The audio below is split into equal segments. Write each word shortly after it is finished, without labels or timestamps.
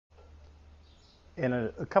In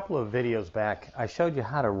a couple of videos back, I showed you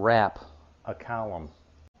how to wrap a column.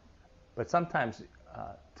 But sometimes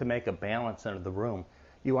to make a balance into the room,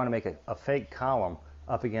 you want to make a fake column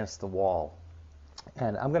up against the wall.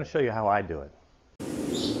 And I'm going to show you how I do it.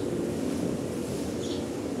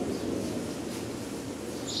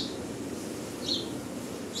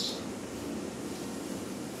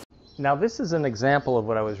 Now this is an example of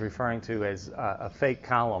what I was referring to as a fake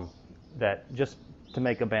column that just to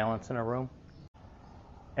make a balance in a room.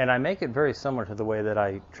 And I make it very similar to the way that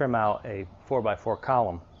I trim out a 4x4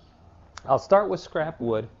 column. I'll start with scrap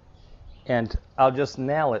wood and I'll just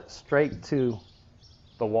nail it straight to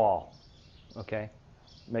the wall. Okay?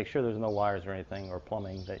 Make sure there's no wires or anything or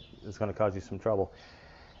plumbing that is going to cause you some trouble.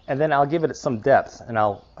 And then I'll give it some depth and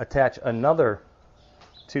I'll attach another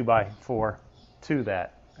 2x4 to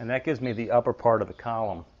that. And that gives me the upper part of the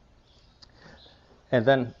column. And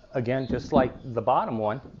then again, just like the bottom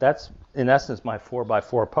one, that's in essence my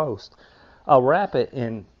 4x4 post. I'll wrap it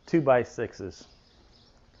in 2x6s.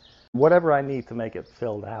 Whatever I need to make it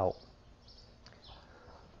filled out.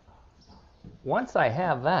 Once I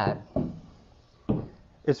have that,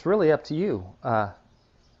 it's really up to you.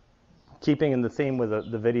 Keeping in the theme with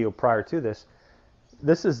the video prior to this,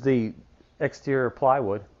 this is the exterior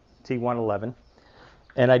plywood, T111,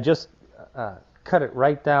 and I just cut it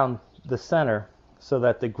right down the center so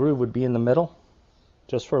that the groove would be in the middle,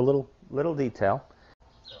 just for a little detail.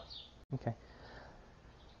 Okay.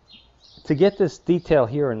 To get this detail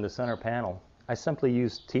here in the center panel, I simply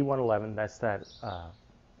used T111, that's that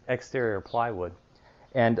exterior plywood,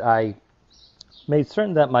 and I made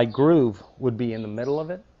certain that my groove would be in the middle of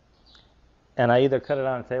it, and I either cut it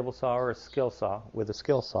on a table saw or a skill saw with a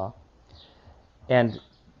skill saw. And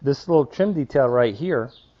this little trim detail right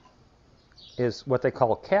here is what they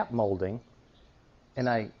call cap molding, and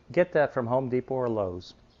I get that from Home Depot or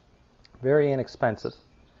Lowe's. Very inexpensive.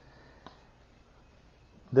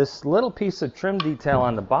 This little piece of trim detail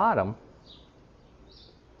on the bottom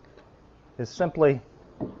is simply,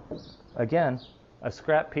 again, a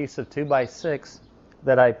scrap piece of 2x6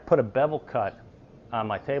 that I put a bevel cut on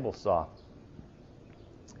my table saw.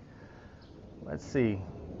 Let's see.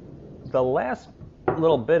 The last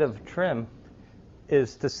little bit of trim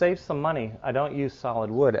is to save some money. I don't use solid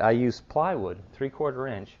wood. I use plywood, 3/4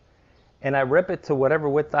 inch, and I rip it to whatever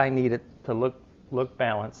width I need it to look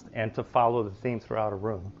balanced and to follow the theme throughout a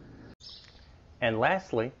room. And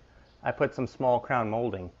lastly, I put some small crown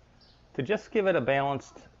molding to just give it a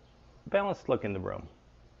balanced look in the room.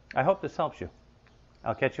 I hope this helps you.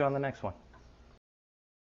 I'll catch you on the next one.